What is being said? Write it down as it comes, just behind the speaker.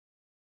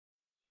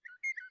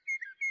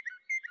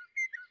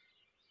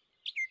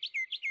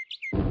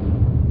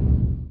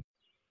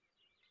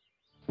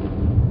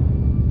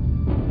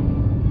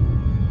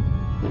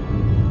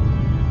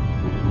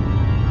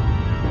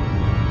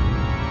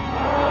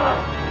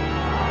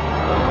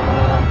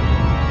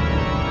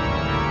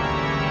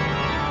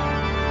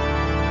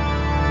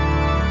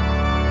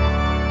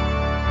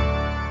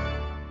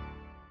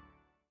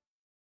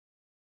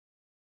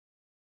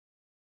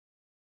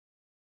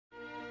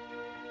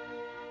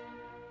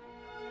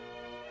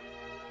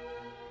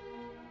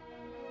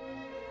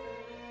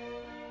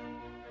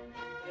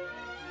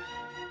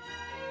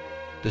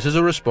This is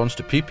a response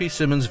to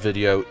PPSimmons'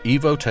 video,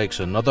 Evo takes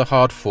another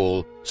hard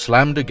fall,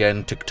 slammed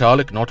again,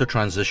 Tiktaalik not a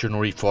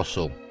transitionary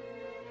fossil.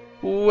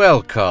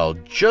 Well, Carl,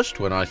 just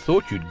when I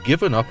thought you'd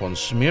given up on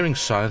smearing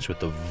science with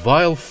the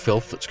vile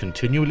filth that's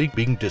continually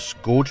being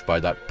disgorged by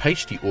that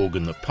pasty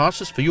organ that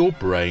passes for your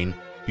brain,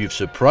 you've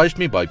surprised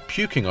me by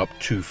puking up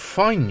 2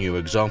 fine new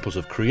examples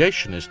of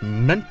creationist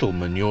mental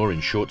manure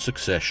in short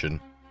succession.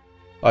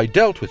 I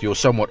dealt with your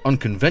somewhat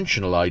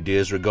unconventional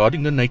ideas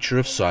regarding the nature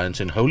of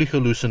science in Holy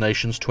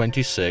Hallucinations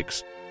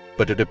 26,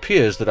 but it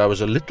appears that I was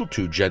a little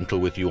too gentle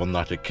with you on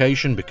that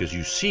occasion because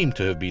you seem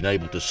to have been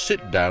able to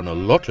sit down a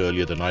lot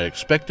earlier than I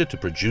expected to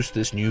produce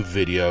this new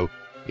video,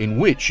 in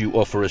which you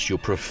offer us your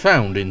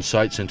profound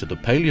insights into the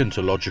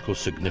paleontological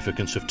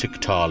significance of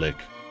Tiktaalik.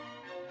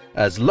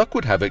 As luck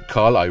would have it,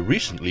 Carl, I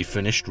recently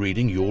finished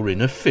reading You're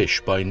in a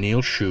Fish by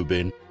Neil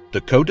Shubin,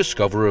 the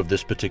co-discoverer of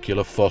this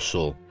particular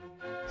fossil.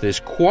 This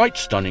quite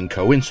stunning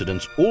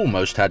coincidence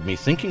almost had me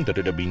thinking that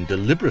it had been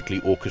deliberately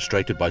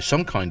orchestrated by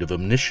some kind of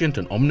omniscient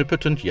and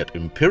omnipotent yet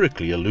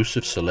empirically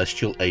elusive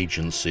celestial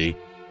agency.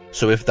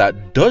 So if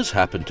that does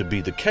happen to be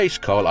the case,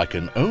 Carl, I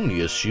can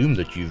only assume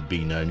that you've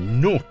been a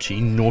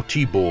naughty,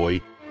 naughty boy,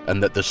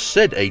 and that the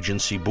said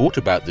agency brought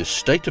about this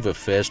state of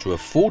affairs to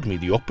afford me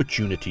the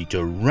opportunity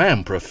to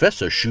ram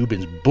Professor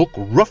Shubin's book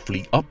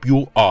roughly up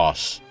your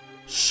arse.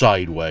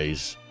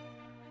 Sideways.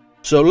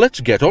 So let's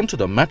get on to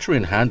the matter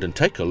in hand and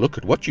take a look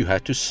at what you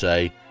had to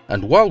say,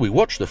 and while we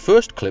watch the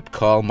first clip,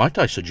 Carl, might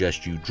I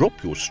suggest you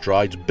drop your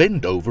strides,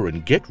 bend over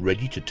and get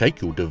ready to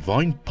take your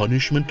divine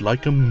punishment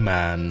like a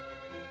man.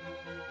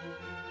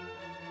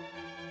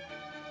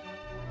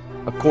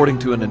 According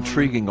to an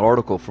intriguing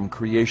article from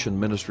Creation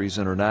Ministries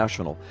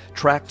International,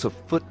 tracts of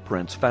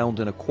footprints found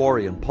in a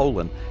quarry in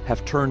Poland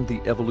have turned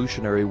the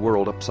evolutionary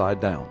world upside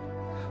down.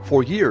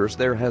 For years,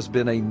 there has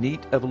been a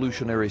neat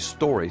evolutionary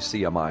story,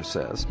 CMI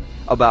says,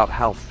 about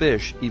how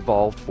fish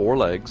evolved 4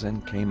 legs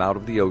and came out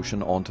of the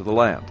ocean onto the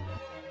land.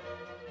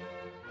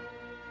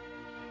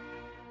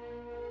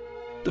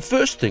 The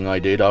first thing I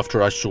did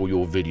after I saw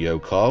your video,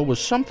 Carl, was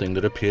something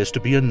that appears to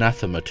be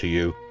anathema to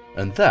you,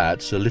 and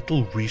that's a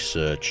little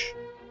research.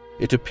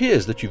 It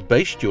appears that you've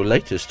based your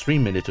latest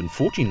 3-minute and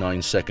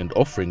 49-second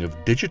offering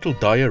of digital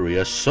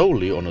diarrhea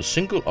solely on a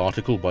single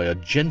article by a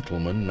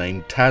gentleman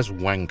named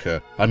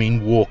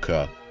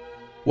Walker.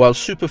 While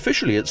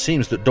superficially it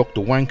seems that Dr.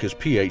 Wanker's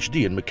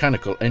PhD in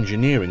mechanical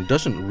engineering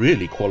doesn't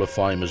really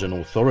qualify him as an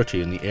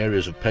authority in the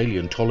areas of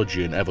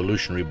paleontology and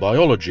evolutionary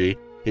biology,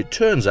 it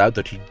turns out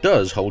that he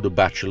does hold a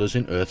bachelor's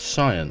in earth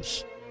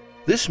science.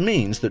 This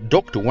means that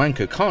Dr.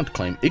 Wanker can't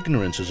claim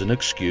ignorance as an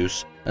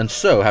excuse, and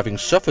so, having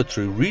suffered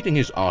through reading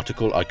his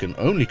article, I can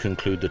only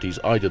conclude that he's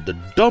either the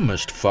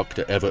dumbest fuck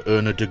to ever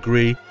earn a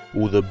degree,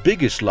 or the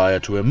biggest liar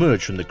to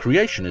emerge from the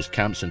creationist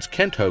camp since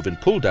Kent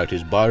Hovind pulled out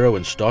his biro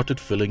and started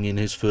filling in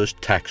his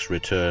first tax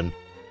return.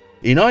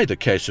 In either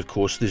case, of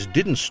course, this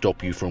didn't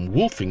stop you from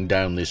wolfing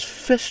down this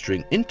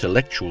festering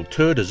intellectual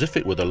turd as if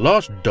it were the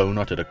last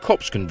donut at a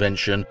cops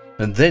convention,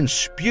 and then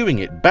spewing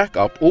it back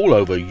up all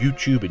over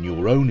YouTube in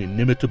your own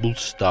inimitable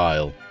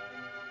style.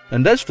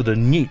 And as for the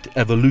neat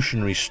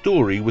evolutionary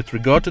story with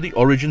regard to the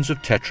origins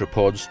of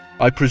tetrapods,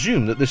 I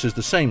presume that this is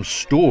the same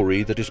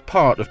story that is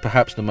part of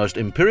perhaps the most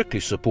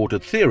empirically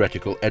supported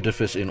theoretical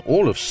edifice in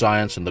all of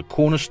science and the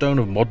cornerstone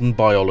of modern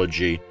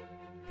biology.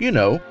 You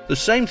know, the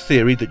same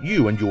theory that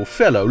you and your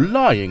fellow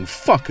lying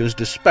fuckers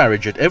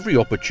disparage at every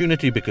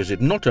opportunity because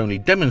it not only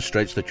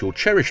demonstrates that your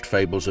cherished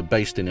fables are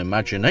based in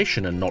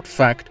imagination and not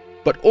fact,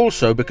 but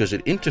also because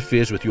it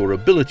interferes with your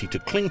ability to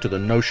cling to the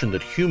notion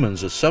that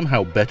humans are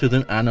somehow better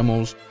than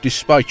animals,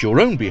 despite your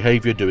own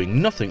behavior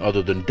doing nothing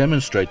other than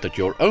demonstrate that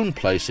your own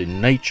place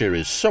in nature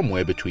is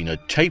somewhere between a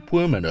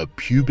tapeworm and a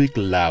pubic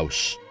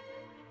louse.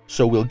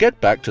 So we'll get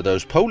back to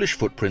those Polish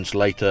footprints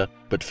later,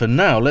 but for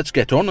now let's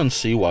get on and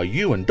see why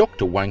you and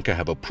Dr. Wanker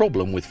have a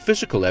problem with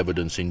physical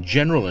evidence in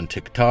general and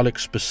Tiktaalik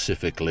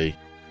specifically.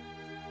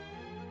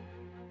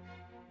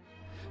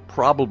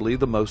 Probably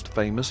the most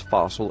famous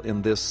fossil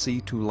in this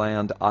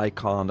sea-to-land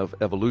icon of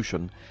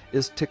evolution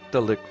is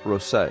Tiktaalik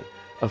rosé,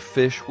 a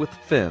fish with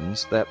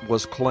fins that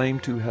was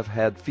claimed to have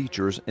had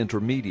features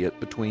intermediate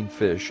between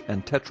fish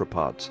and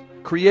tetrapods.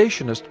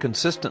 Creationists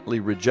consistently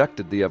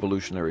rejected the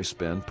evolutionary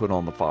spin put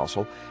on the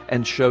fossil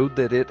and showed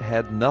that it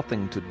had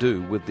nothing to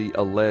do with the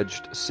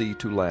alleged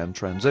sea-to-land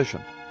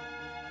transition.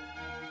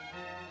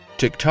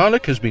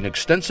 Tiktaalik has been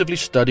extensively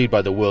studied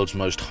by the world's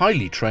most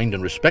highly trained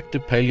and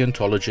respected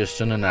paleontologists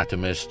and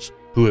anatomists,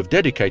 who have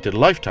dedicated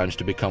lifetimes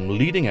to become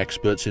leading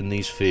experts in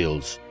these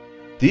fields.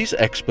 These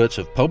experts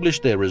have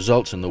published their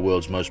results in the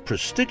world's most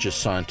prestigious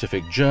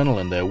scientific journal,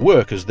 and their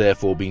work has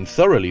therefore been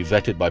thoroughly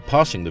vetted by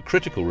passing the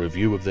critical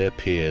review of their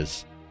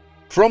peers.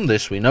 From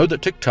this we know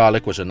that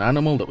Tiktaalik was an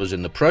animal that was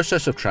in the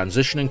process of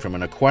transitioning from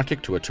an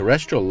aquatic to a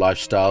terrestrial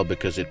lifestyle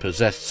because it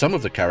possessed some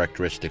of the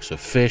characteristics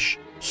of fish,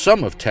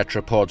 some of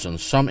tetrapods, and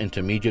some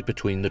intermediate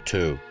between the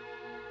two.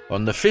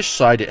 On the fish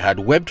side it had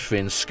webbed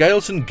fins,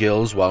 scales and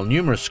gills, while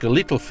numerous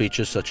skeletal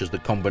features such as the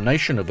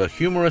combination of a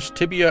humerus,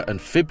 tibia and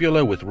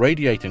fibula with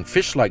radiating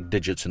fish-like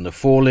digits in the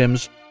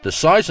forelimbs, The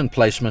size and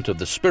placement of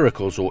the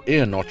spiracles or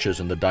ear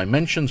notches and the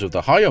dimensions of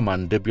the higher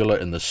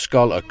mandibula in the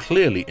skull are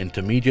clearly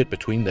intermediate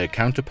between their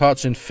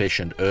counterparts in fish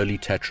and early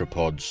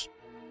tetrapods.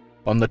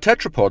 On the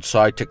tetrapod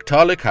side,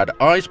 Tiktaalik had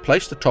eyes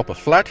placed atop a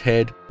flat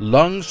head,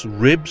 lungs,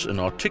 ribs, an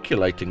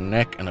articulating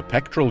neck, and a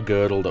pectoral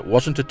girdle that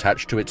wasn't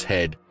attached to its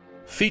head,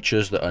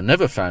 features that are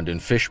never found in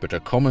fish but are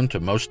common to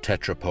most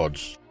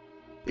tetrapods.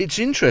 It's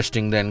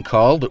interesting then,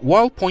 Carl, that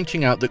while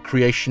pointing out that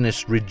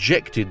creationists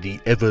rejected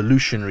the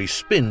evolutionary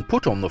spin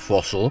put on the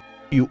fossil,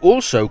 you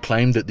also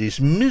claimed that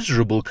this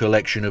miserable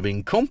collection of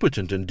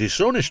incompetent and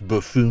dishonest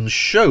buffoons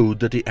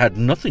showed that it had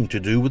nothing to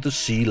do with the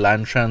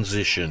sea-land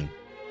transition.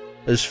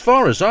 As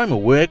far as I'm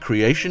aware,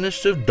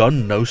 creationists have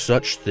done no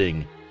such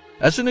thing.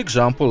 As an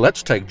example,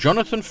 let's take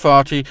Jonathan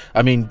Sarfati's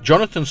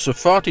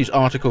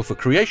article for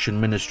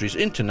Creation Ministries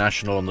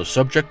International on the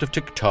subject of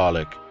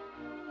Tiktaalik.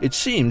 It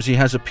seems he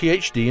has a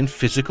PhD in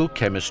physical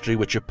chemistry,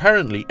 which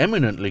apparently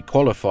eminently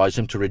qualifies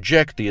him to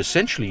reject the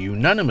essentially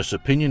unanimous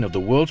opinion of the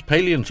world's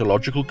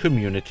paleontological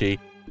community,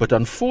 but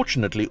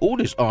unfortunately all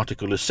his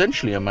article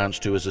essentially amounts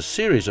to is a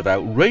series of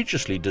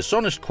outrageously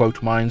dishonest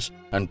quote mines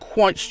and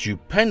quite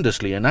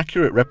stupendously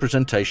inaccurate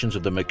representations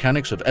of the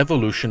mechanics of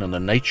evolution and the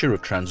nature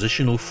of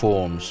transitional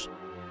forms.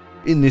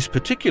 In this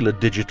particular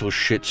digital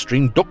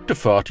shitstream, Dr.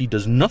 Farty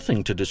does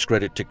nothing to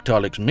discredit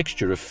Tiktaalik's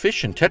mixture of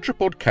fish and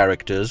tetrapod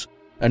characters,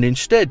 and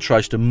instead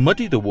tries to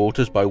muddy the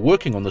waters by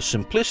working on the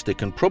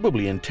simplistic and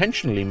probably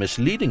intentionally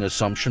misleading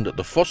assumption that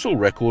the fossil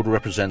record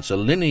represents a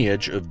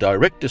lineage of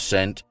direct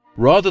descent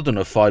rather than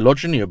a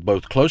phylogeny of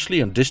both closely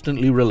and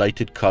distantly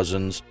related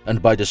cousins,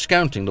 and by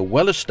discounting the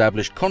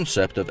well-established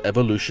concept of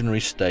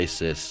evolutionary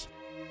stasis.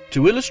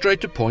 To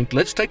illustrate the point,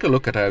 let's take a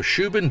look at how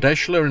Shubin,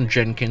 Deschler and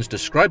Jenkins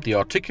describe the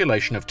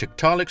articulation of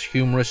Tiktaalik's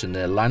humerus in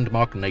their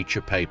landmark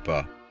Nature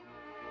paper.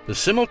 The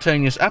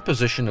simultaneous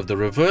apposition of the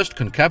reversed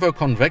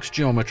concavo-convex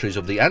geometries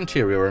of the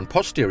anterior and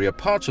posterior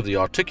parts of the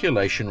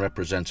articulation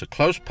represents a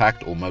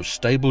close-packed, almost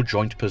stable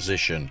joint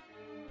position.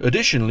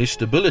 Additionally,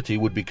 stability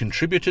would be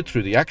contributed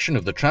through the action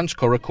of the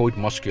transcoracoid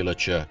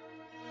musculature.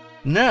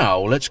 Now,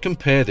 let's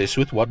compare this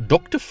with what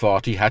Dr.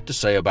 Farty had to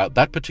say about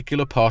that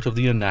particular part of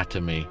the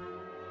anatomy.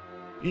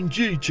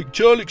 Indeed,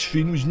 Tiktaalik's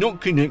fin was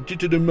not connected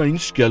to the main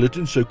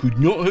skeleton, so could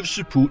not have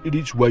supported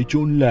its weight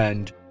on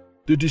land.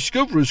 The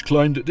discoverers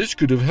claimed that this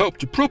could have helped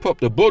to prop up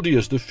the body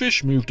as the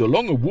fish moved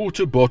along a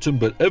water bottom,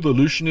 but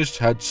evolutionists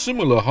had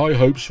similar high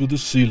hopes for the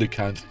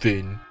coelacanth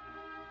fin.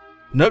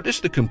 Notice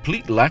the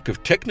complete lack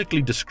of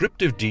technically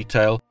descriptive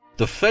detail,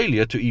 the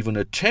failure to even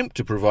attempt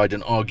to provide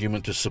an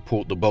argument to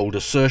support the bold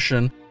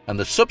assertion, and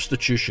the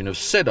substitution of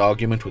said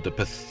argument with a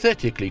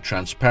pathetically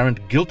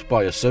transparent guilt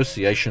by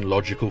association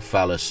logical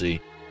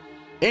fallacy.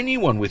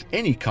 Anyone with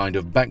any kind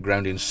of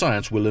background in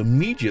science will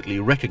immediately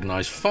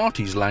recognize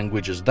Farty's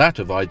language as that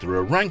of either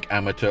a rank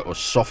amateur or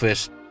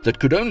sophist that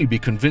could only be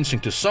convincing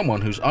to someone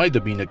who's either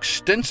been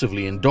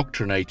extensively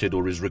indoctrinated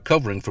or is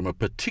recovering from a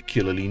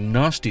particularly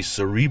nasty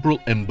cerebral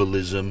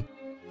embolism.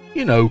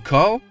 You know,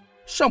 Carl,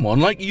 someone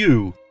like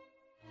you.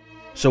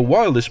 So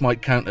while this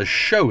might count as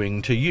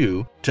showing to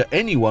you, to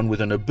anyone with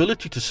an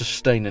ability to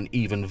sustain an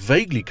even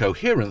vaguely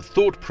coherent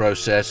thought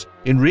process,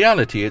 in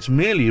reality it's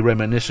merely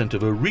reminiscent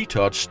of a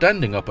retard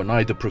standing up and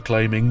either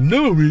proclaiming,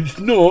 "No, it's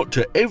not,"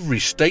 to every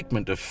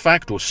statement of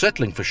fact, or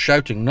settling for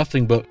shouting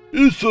nothing but,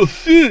 "It's a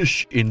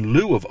fish," in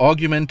lieu of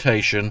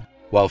argumentation,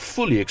 while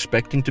fully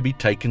expecting to be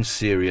taken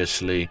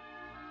seriously.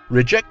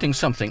 Rejecting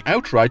something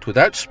outright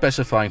without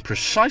specifying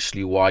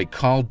precisely why,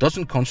 Carl,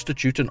 doesn't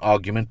constitute an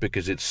argument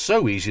because it's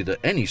so easy that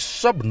any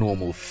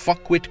subnormal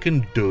fuckwit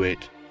can do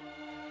it.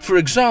 For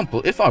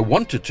example, if I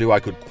wanted to, I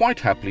could quite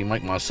happily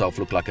make myself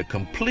look like a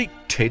complete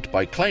tit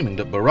by claiming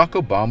that Barack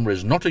Obama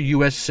is not a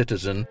US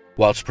citizen,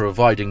 whilst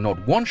providing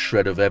not one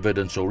shred of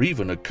evidence or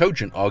even a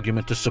cogent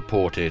argument to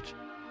support it.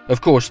 Of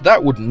course,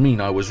 that wouldn't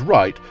mean I was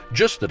right,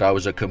 just that I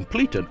was a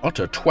complete and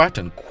utter twat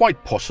and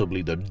quite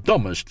possibly the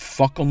dumbest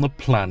fuck on the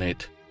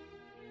planet.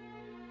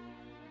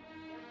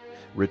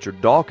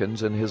 Richard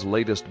Dawkins, in his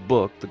latest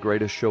book, The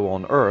Greatest Show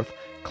on Earth,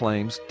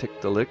 claims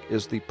Tiktaalik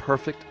is the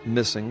perfect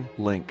missing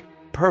link.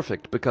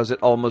 Perfect because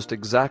it almost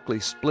exactly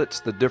splits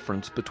the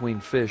difference between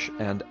fish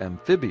and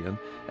amphibian,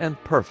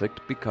 and perfect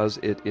because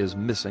it is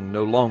missing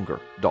no longer,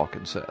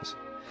 Dawkins says.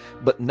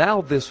 But now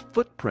this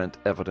footprint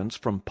evidence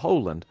from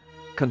Poland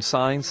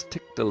consigns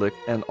Tiktaalik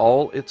and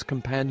all its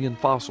companion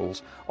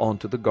fossils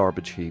onto the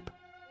garbage heap.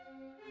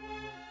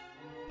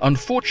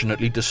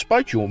 Unfortunately,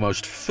 despite your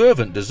most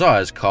fervent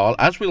desires, Carl,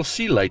 as we'll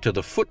see later,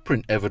 the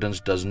footprint evidence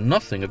does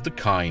nothing of the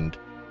kind.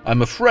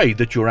 I'm afraid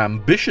that your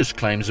ambitious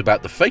claims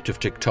about the fate of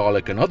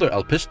Tiktaalik and other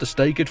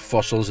alpistastegid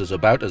fossils is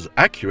about as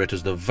accurate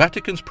as the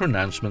Vatican's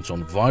pronouncements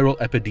on viral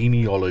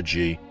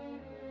epidemiology.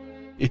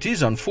 It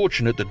is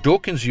unfortunate that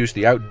Dawkins used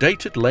the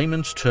outdated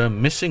layman's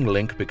term missing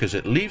link because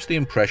it leaves the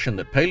impression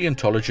that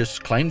paleontologists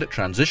claim that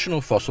transitional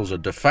fossils are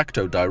de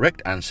facto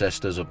direct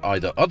ancestors of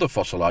either other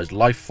fossilized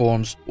life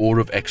forms or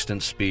of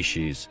extant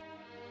species.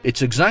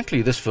 It's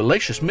exactly this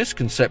fallacious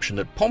misconception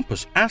that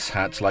pompous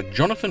asshats like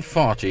Jonathan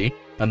Farty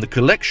and the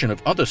collection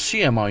of other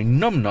CMI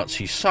numbnuts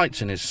he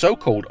cites in his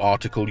so-called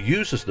article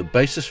use as the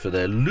basis for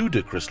their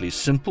ludicrously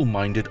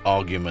simple-minded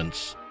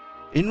arguments.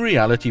 In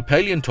reality,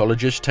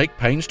 paleontologists take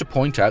pains to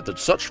point out that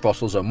such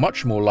fossils are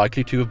much more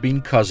likely to have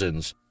been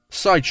cousins,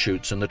 side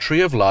shoots in the tree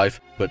of life,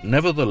 but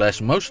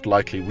nevertheless most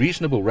likely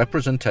reasonable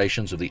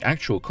representations of the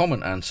actual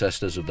common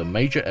ancestors of the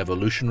major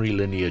evolutionary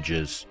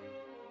lineages.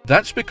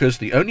 That's because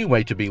the only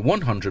way to be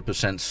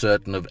 100%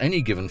 certain of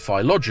any given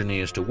phylogeny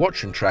is to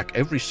watch and track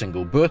every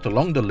single birth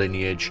along the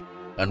lineage,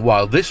 and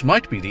while this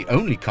might be the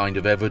only kind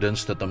of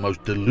evidence that the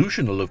most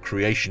delusional of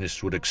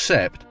creationists would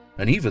accept,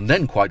 and even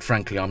then quite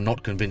frankly I'm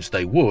not convinced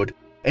they would,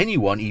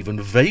 anyone even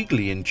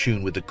vaguely in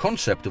tune with the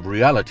concept of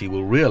reality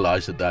will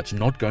realize that that's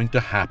not going to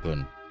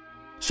happen.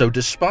 So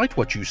despite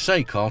what you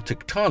say, Carl,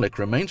 Tiktaalik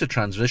remains a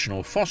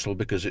transitional fossil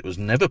because it was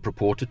never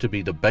purported to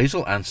be the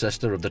basal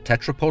ancestor of the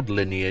tetrapod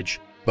lineage,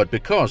 but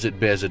because it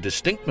bears a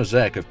distinct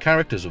mosaic of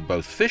characters of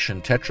both fish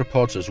and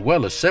tetrapods as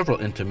well as several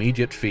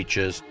intermediate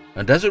features,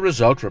 and as a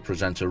result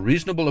represents a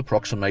reasonable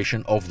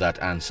approximation of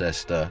that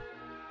ancestor.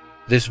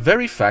 This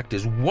very fact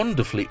is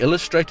wonderfully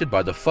illustrated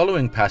by the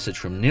following passage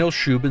from Neil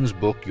Shubin's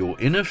book Your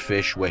Inner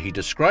Fish, where he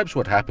describes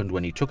what happened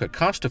when he took a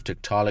cast of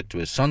Tiktaalik to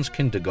his son's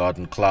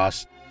kindergarten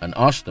class and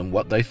asked them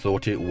what they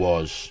thought it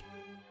was.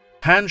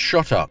 Hands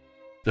shot up.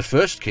 The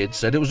first kid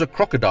said it was a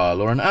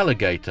crocodile or an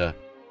alligator.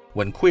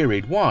 When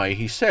queried why,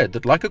 he said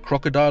that like a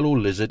crocodile or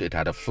lizard it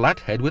had a flat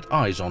head with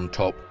eyes on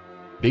top.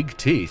 Big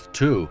teeth,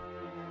 too.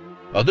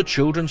 Other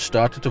children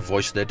started to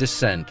voice their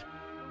dissent.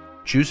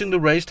 Choosing the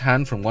raised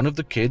hand from one of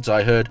the kids,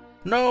 I heard,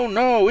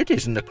 No, it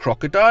isn't a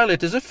crocodile,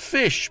 it is a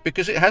fish,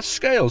 because it has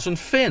scales and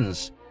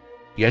fins."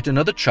 Yet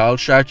another child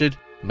shouted,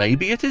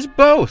 "Maybe it is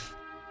both."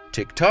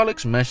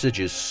 Tiktaalik's message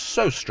is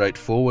so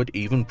straightforward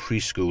even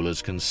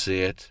preschoolers can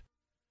see it.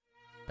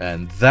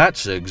 And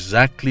that's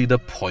exactly the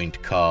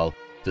point, Carl.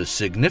 The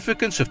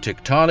significance of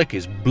Tiktaalik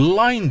is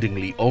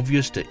blindingly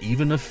obvious to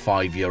even a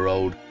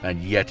 5-year-old,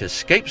 and yet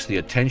escapes the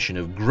attention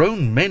of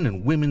grown men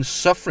and women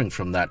suffering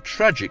from that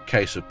tragic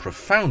case of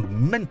profound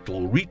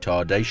mental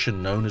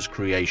retardation known as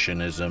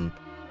creationism.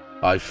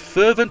 I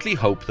fervently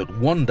hope that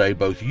one day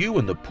both you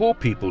and the poor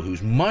people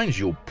whose minds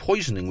you're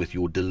poisoning with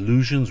your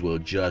delusions will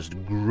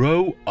just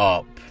grow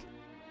up.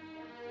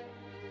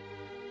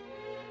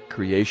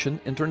 Creation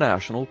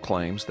International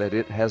claims that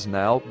it has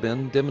now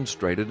been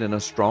demonstrated in a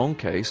strong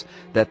case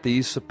that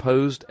these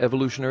supposed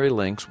evolutionary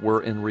links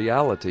were in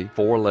reality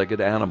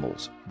four-legged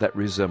animals that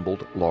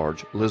resembled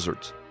large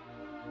lizards.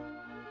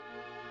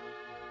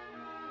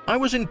 I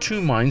was in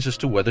two minds as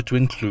to whether to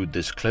include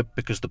this clip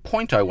because the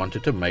point I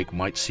wanted to make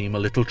might seem a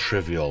little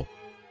trivial.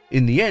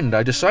 In the end,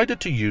 I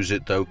decided to use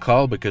it though,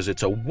 Carl, because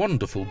it's a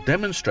wonderful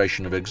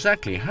demonstration of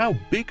exactly how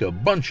big a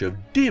bunch of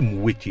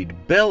dim-witted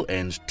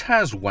bell-ends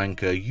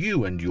Tazwanker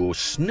you and your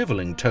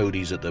snivelling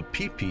toadies at the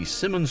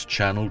PPSimmons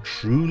channel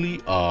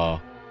truly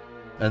are.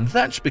 And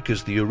that's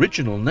because the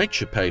original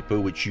Nature paper,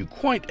 which you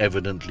quite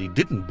evidently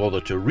didn't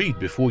bother to read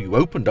before you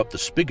opened up the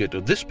spigot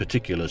of this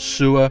particular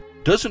sewer,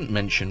 doesn't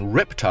mention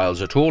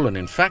reptiles at all and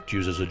in fact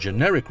uses a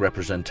generic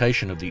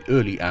representation of the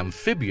early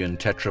amphibian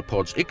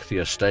tetrapods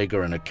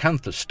Ichthyostega and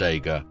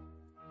Acanthostega.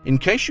 In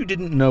case you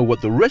didn't know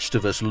what the rest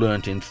of us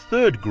learnt in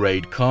 3rd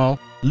grade, Carl,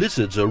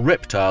 lizards are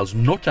reptiles,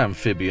 not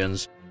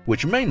amphibians,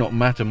 which may not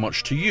matter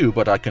much to you,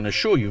 but I can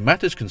assure you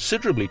matters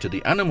considerably to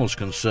the animals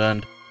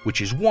concerned,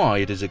 which is why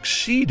it is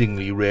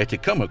exceedingly rare to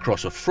come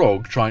across a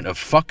frog trying to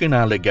fuck an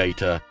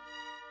alligator.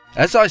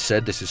 As I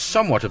said, this is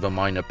somewhat of a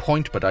minor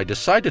point, but I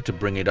decided to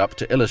bring it up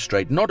to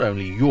illustrate not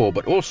only your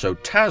but also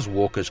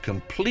Tazwalker's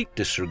complete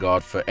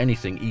disregard for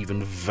anything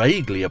even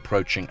vaguely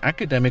approaching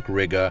academic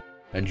rigor,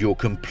 and your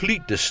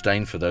complete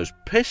disdain for those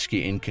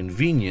pesky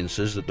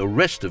inconveniences that the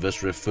rest of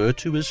us refer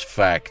to as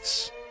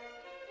facts.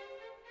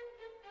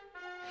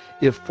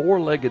 If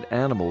four-legged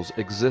animals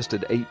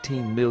existed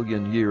 18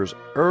 million years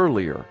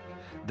earlier,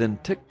 then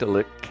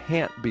Tiktaalik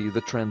can't be the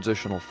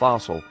transitional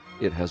fossil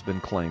it has been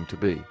claimed to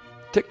be.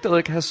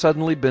 Tiktaalik has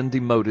suddenly been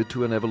demoted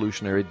to an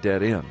evolutionary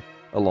dead end,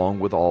 along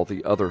with all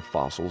the other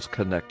fossils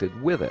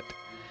connected with it.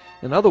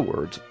 In other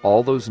words,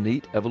 all those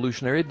neat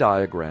evolutionary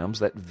diagrams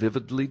that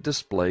vividly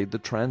displayed the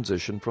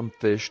transition from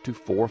fish to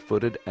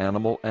four-footed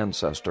animal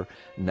ancestor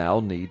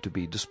now need to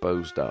be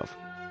disposed of.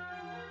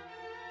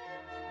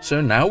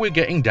 So now we're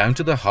getting down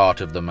to the heart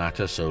of the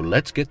matter, so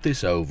let's get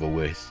this over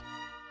with.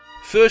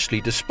 Firstly,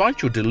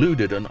 despite your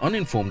deluded and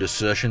uninformed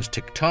assertions,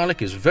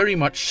 Tiktaalik is very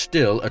much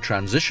still a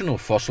transitional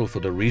fossil for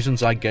the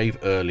reasons I gave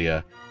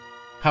earlier.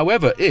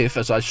 However, if,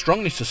 as I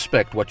strongly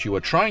suspect what you are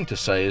trying to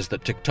say is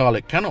that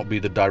Tiktaalik cannot be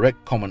the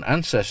direct common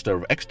ancestor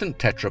of extant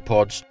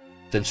tetrapods,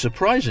 then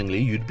surprisingly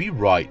you'd be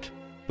right.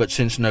 But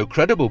since no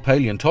credible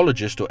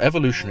paleontologist or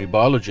evolutionary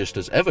biologist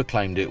has ever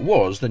claimed it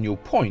was, then your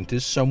point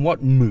is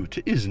somewhat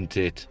moot, isn't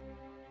it?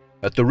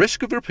 At the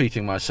risk of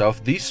repeating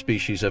myself, these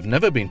species have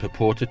never been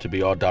purported to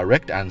be our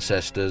direct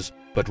ancestors,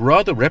 but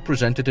rather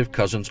representative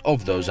cousins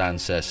of those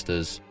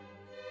ancestors.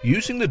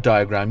 Using the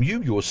diagram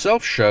you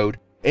yourself showed,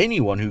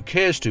 anyone who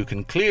cares to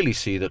can clearly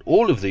see that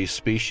all of these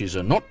species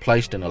are not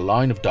placed in a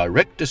line of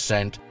direct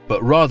descent,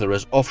 but rather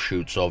as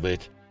offshoots of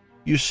it.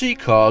 You see,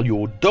 Carl,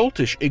 your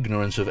doltish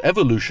ignorance of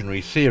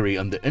evolutionary theory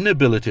and the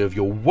inability of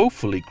your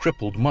woefully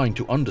crippled mind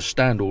to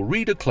understand or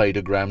read a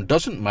cladogram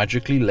doesn't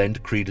magically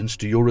lend credence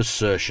to your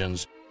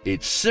assertions.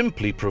 It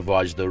simply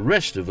provides the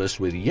rest of us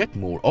with yet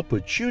more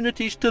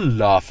opportunities to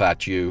laugh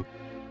at you.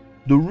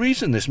 The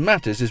reason this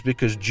matters is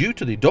because due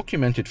to the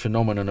documented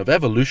phenomenon of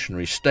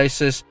evolutionary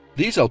stasis,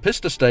 these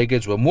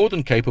alpistostegids were more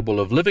than capable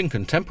of living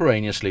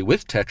contemporaneously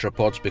with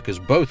tetrapods because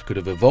both could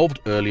have evolved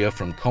earlier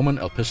from common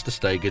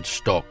alpistostegid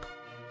stock.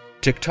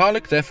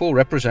 Tiktaalik therefore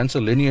represents a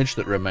lineage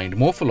that remained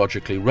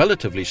morphologically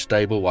relatively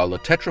stable while the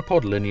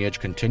tetrapod lineage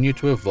continued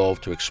to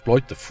evolve to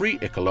exploit the free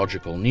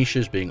ecological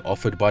niches being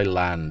offered by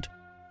land.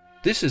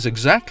 This is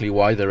exactly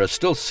why there are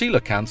still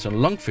coelacanths and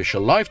lungfish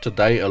alive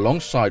today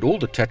alongside all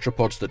the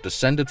tetrapods that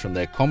descended from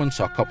their common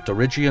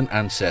Sarcopterygian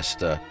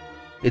ancestor.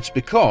 It's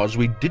because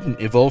we didn't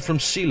evolve from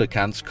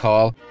coelacanths,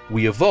 Carl.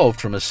 We evolved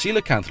from a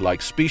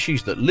coelacanth-like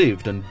species that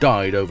lived and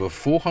died over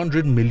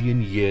 400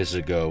 million years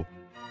ago.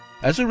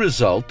 As a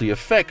result, the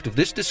effect of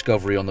this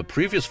discovery on the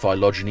previous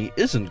phylogeny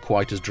isn't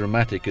quite as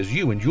dramatic as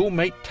you and your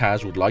mate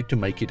Taz would like to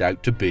make it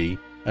out to be,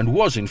 and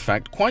was in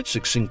fact quite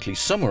succinctly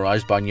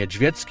summarized by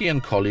Niedźwiecki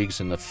and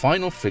colleagues in the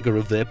final figure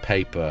of their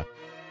paper.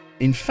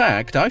 In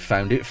fact, I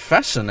found it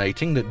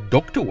fascinating that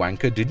Dr.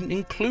 Wanker didn't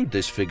include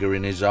this figure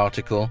in his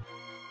article.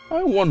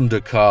 I wonder,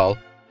 Carl,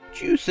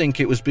 do you think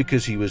it was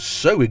because he was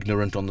so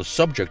ignorant on the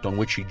subject on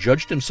which he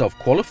judged himself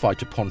qualified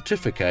to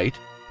pontificate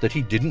that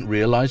he didn't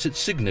realize its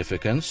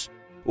significance?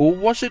 Or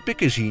was it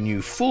because he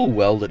knew full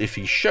well that if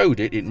he showed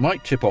it, it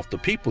might tip off the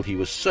people he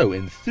was so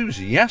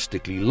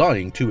enthusiastically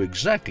lying to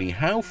exactly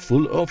how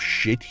full of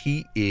shit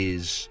he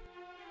is?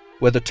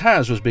 Whether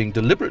Taz was being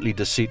deliberately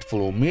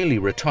deceitful or merely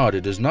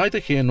retarded is neither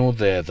here nor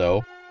there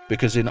though,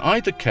 because in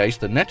either case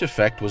the net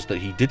effect was that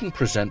he didn't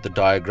present the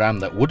diagram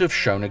that would have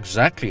shown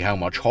exactly how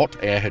much hot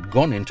air had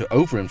gone into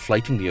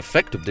overinflating the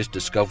effect of this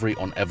discovery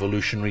on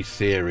evolutionary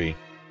theory.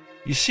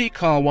 You see,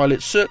 Carl, while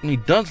it certainly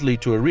does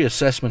lead to a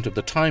reassessment of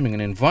the timing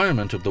and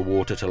environment of the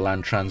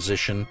water-to-land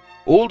transition,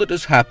 all that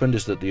has happened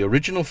is that the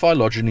original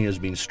phylogeny has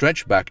been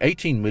stretched back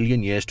 18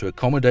 million years to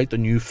accommodate the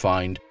new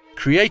find,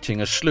 creating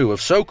a slew of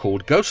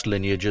so-called ghost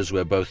lineages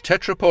where both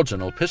tetrapods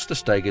and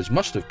alpistostegids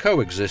must have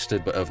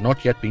coexisted but have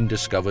not yet been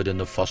discovered in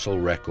the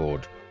fossil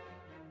record.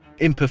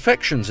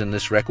 Imperfections in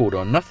this record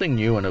are nothing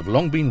new and have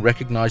long been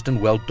recognized and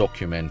well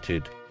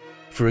documented.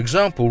 For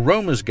example,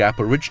 Romer's Gap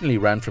originally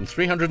ran from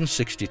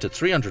 360 to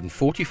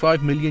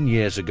 345 million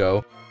years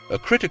ago, a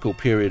critical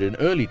period in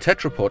early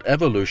tetrapod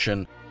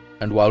evolution,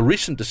 and while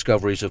recent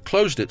discoveries have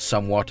closed it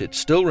somewhat, it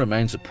still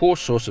remains a poor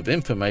source of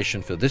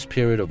information for this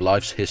period of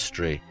life's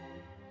history.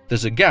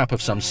 There's a gap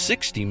of some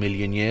 60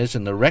 million years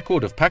in the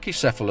record of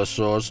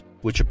pachycephalosaurs,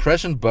 which are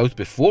present both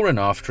before and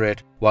after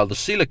it, while the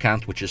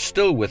coelacanth, which is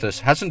still with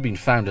us, hasn't been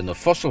found in the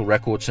fossil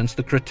record since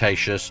the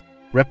Cretaceous,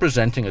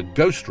 representing a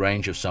ghost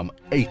range of some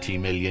 80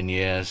 million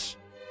years.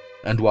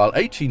 And while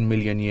 18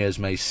 million years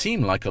may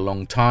seem like a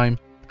long time,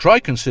 try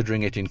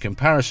considering it in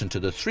comparison to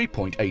the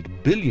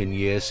 3.8 billion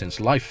years since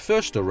life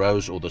first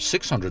arose or the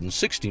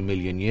 660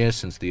 million years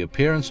since the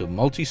appearance of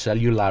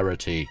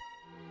multicellularity.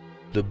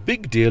 The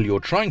big deal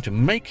you're trying to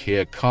make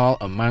here, Carl,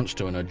 amounts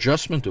to an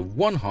adjustment of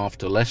 1/2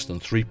 to less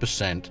than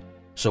 3%.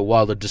 So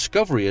while the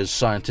discovery is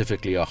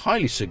scientifically a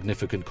highly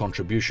significant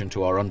contribution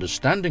to our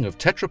understanding of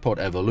tetrapod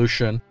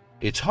evolution,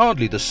 it's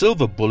hardly the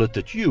silver bullet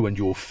that you and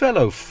your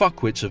fellow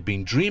fuckwits have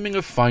been dreaming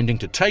of finding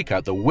to take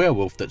out the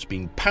werewolf that's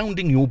been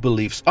pounding your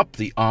beliefs up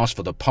the arse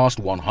for the past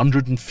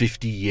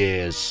 150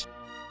 years.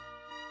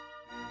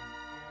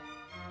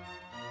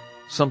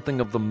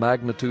 Something of the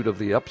magnitude of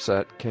the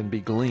upset can be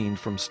gleaned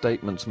from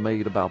statements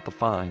made about the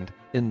find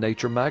in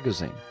Nature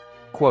magazine.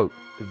 Quote,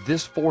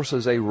 "This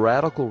forces a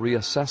radical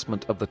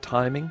reassessment of the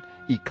timing,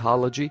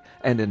 ecology,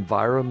 and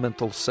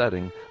environmental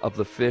setting of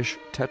the fish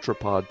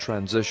tetrapod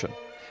transition,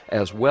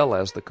 as well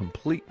as the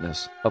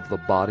completeness of the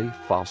body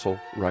fossil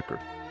record."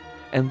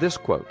 And this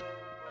quote,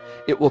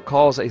 "It will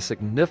cause a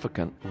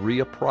significant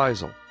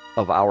reappraisal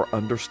of our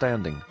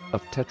understanding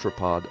of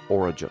tetrapod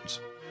origins."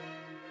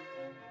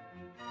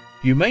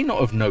 You may not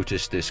have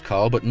noticed this,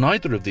 Carl, but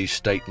neither of these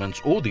statements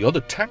or the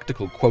other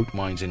tactical quote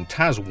mines in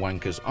Taz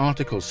Wanker's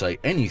article say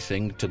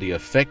anything to the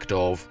effect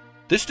of,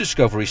 "This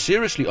discovery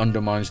seriously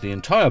undermines the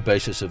entire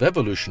basis of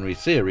evolutionary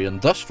theory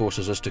and thus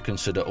forces us to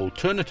consider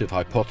alternative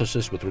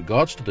hypotheses with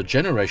regards to the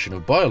generation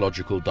of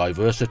biological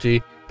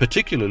diversity,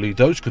 particularly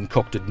those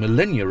concocted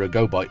millennia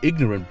ago by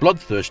ignorant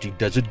bloodthirsty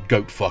desert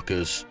goat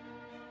fuckers."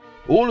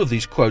 All of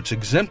these quotes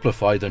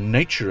exemplify the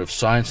nature of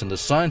science and the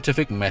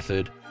scientific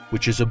method,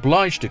 which is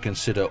obliged to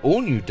consider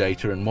all new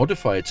data and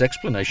modify its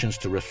explanations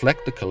to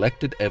reflect the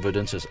collected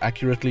evidence as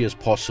accurately as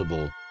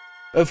possible.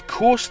 Of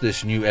course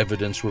this new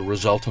evidence will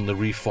result in the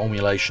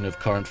reformulation of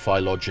current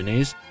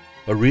phylogenies,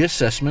 a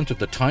reassessment of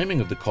the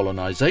timing of the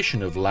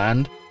colonization of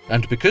land,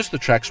 and because the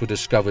tracks were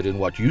discovered in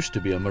what used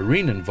to be a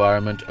marine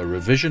environment, a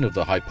revision of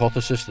the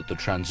hypothesis that the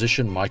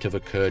transition might have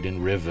occurred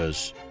in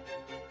rivers.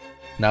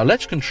 Now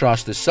let's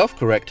contrast this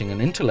self-correcting and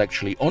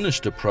intellectually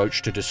honest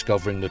approach to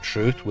discovering the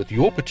truth with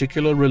your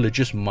particular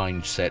religious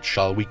mindset,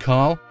 shall we,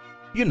 Carl?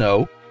 You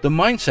know, the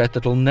mindset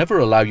that'll never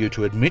allow you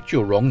to admit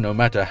you're wrong no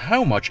matter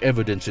how much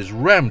evidence is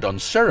rammed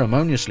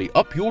unceremoniously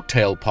up your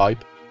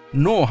tailpipe,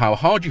 nor how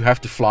hard you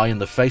have to fly in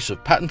the face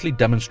of patently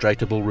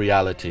demonstrable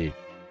reality.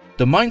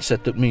 The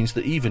mindset that means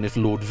that even if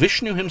Lord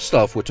Vishnu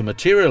himself were to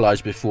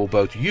materialize before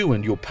both you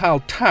and your pal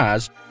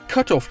Taz,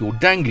 cut off your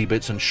dangly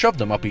bits and shove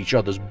them up each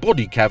other's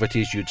body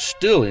cavities, you'd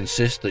still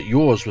insist that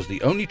yours was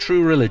the only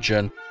true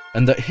religion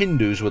and that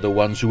Hindus were the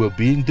ones who were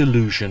being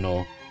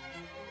delusional.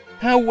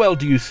 How well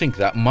do you think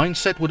that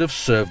mindset would have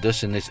served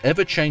us in this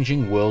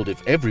ever-changing world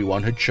if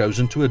everyone had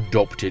chosen to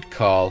adopt it,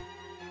 Carl?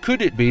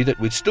 Could it be that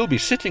we'd still be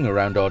sitting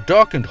around our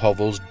darkened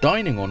hovels,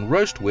 dining on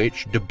roast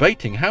witch,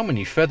 debating how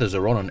many feathers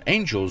are on an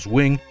angel's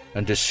wing,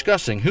 and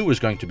discussing who was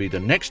going to be the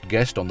next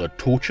guest on the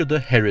Torture the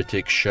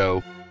Heretic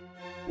show?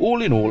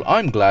 All in all,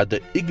 I'm glad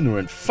that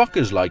ignorant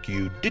fuckers like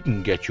you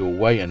didn't get your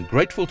way, and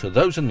grateful to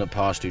those in the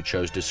past who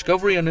chose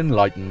discovery and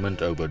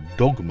enlightenment over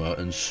dogma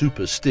and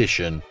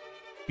superstition.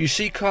 You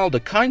see, Carl, the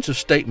kinds of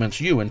statements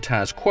you and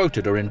Taz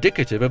quoted are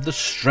indicative of the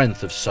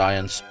strength of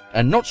science,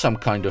 and not some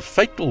kind of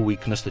fatal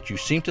weakness that you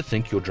seem to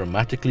think you're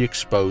dramatically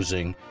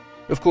exposing.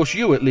 Of course,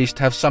 you at least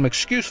have some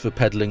excuse for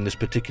peddling this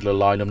particular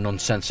line of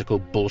nonsensical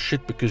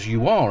bullshit, because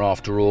you are,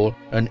 after all,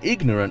 an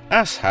ignorant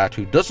asshat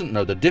who doesn't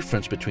know the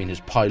difference between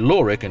his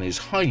pyloric and his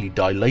highly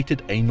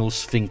dilated anal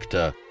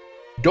sphincter.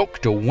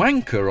 Dr.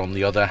 Wanker, on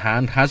the other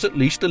hand, has at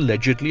least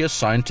allegedly a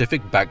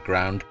scientific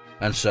background,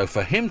 and so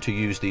for him to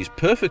use these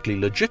perfectly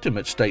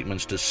legitimate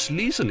statements to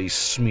sleazily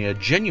smear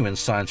genuine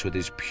science with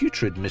his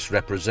putrid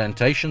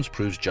misrepresentations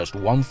proves just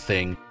one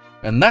thing,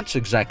 and that's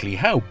exactly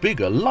how big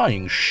a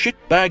lying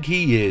shitbag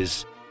he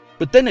is.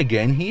 But then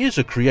again, he is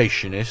a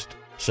creationist,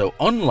 so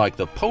unlike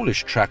the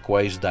Polish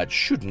trackways, that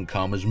shouldn't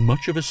come as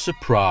much of a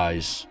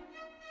surprise.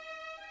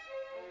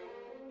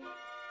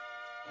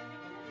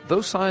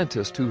 Those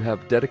scientists who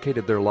have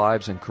dedicated their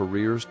lives and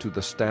careers to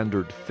the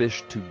standard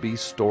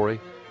fish-to-beast story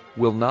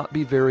will not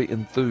be very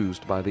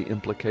enthused by the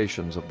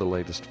implications of the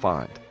latest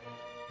find.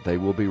 They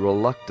will be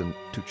reluctant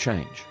to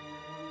change,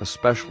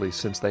 especially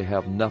since they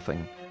have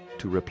nothing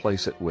to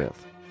replace it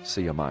with,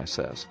 CMI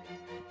says.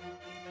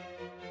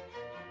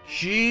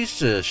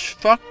 Jesus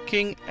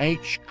fucking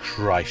H.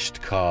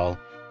 Christ, Carl.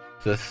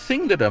 The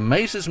thing that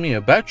amazes me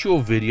about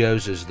your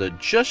videos is that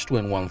just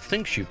when one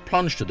thinks you've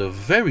plunged to the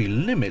very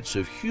limits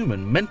of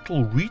human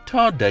mental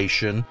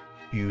retardation,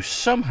 you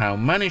somehow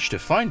manage to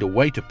find a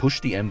way to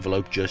push the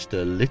envelope just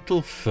a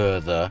little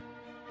further.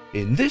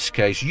 In this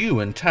case,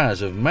 you and Taz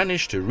have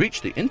managed to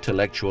reach the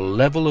intellectual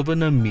level of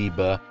an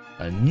amoeba,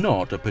 and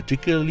not a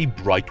particularly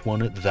bright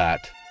one at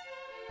that.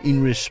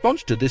 In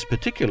response to this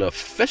particular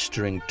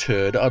festering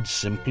turd, I'd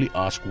simply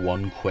ask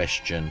one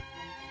question.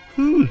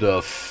 Who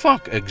the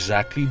fuck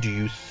exactly do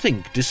you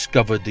think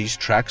discovered these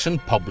tracks and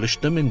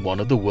published them in one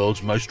of the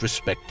world's most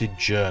respected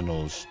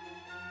journals?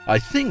 I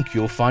think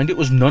you'll find it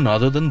was none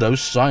other than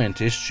those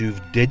scientists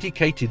who've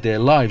dedicated their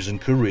lives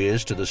and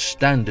careers to the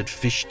standard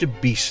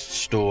fish-to-beast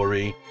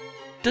story.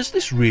 Does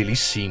this really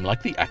seem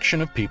like the action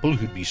of people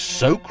who'd be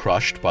so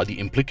crushed by the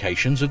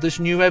implications of this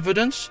new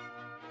evidence?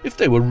 If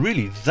they were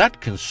really that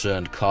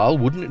concerned, Carl,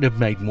 wouldn't it have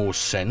made more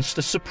sense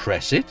to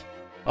suppress it?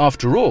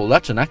 After all,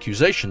 that's an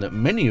accusation that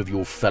many of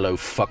your fellow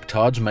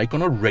fucktards make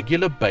on a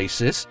regular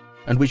basis,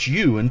 and which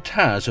you and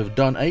Taz have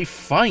done a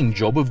fine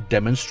job of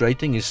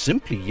demonstrating is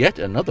simply yet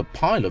another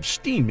pile of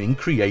steaming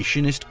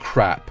creationist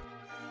crap.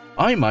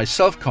 I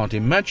myself can't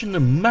imagine the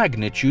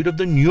magnitude of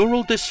the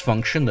neural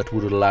dysfunction that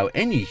would allow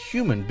any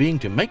human being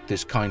to make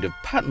this kind of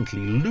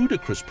patently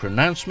ludicrous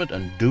pronouncement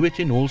and do it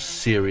in all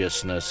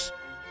seriousness.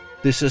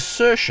 This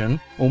assertion,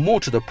 or more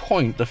to the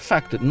point, the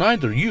fact that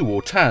neither you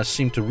or Taz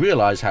seem to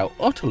realize how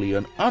utterly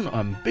and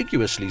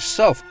unambiguously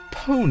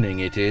self-poning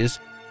it is,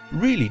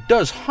 really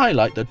does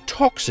highlight the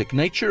toxic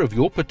nature of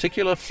your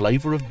particular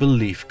flavor of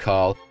belief,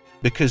 Carl,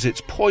 because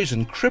its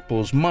poison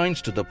cripples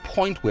minds to the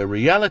point where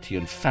reality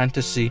and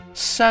fantasy,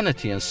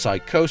 sanity and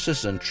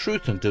psychosis, and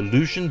truth and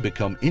delusion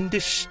become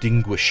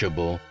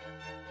indistinguishable.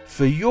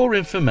 For your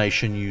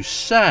information, you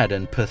sad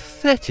and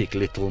pathetic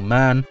little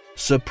man,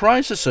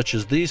 surprises such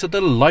as these are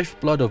the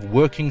lifeblood of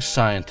working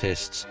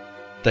scientists.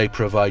 They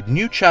provide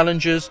new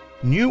challenges,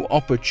 new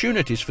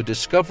opportunities for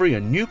discovery,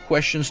 and new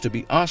questions to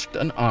be asked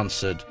and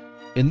answered.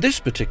 In this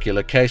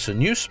particular case, a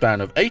new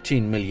span of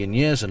 18 million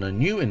years and a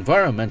new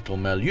environmental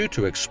milieu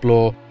to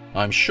explore,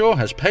 I'm sure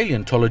has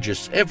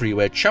paleontologists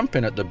everywhere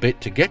champing at the bit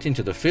to get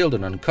into the field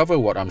and uncover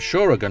what I'm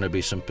sure are going to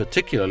be some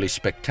particularly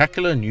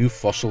spectacular new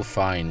fossil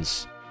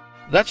finds.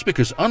 That's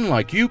because,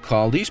 unlike you,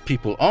 Carl, these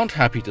people aren't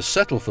happy to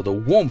settle for the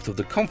warmth of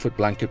the comfort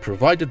blanket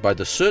provided by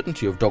the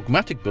certainty of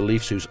dogmatic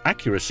beliefs whose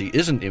accuracy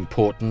isn't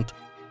important,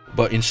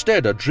 but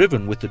instead are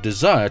driven with the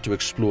desire to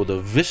explore the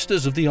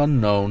vistas of the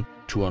unknown,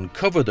 to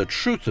uncover the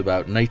truth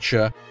about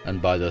nature,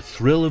 and by the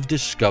thrill of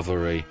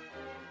discovery.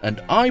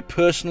 And I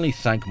personally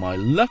thank my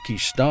lucky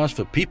stars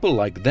for people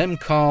like them,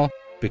 Carl,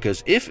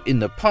 Because if in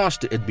the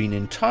past it had been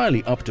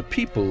entirely up to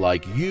people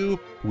like you,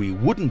 we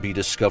wouldn't be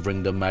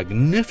discovering the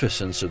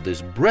magnificence of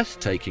this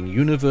breathtaking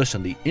universe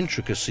and the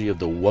intricacy of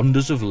the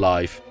wonders of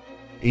life.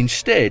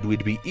 Instead,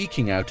 we'd be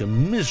eking out a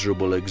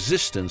miserable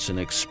existence and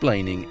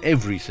explaining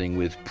everything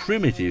with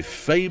primitive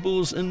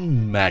fables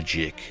and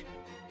magic.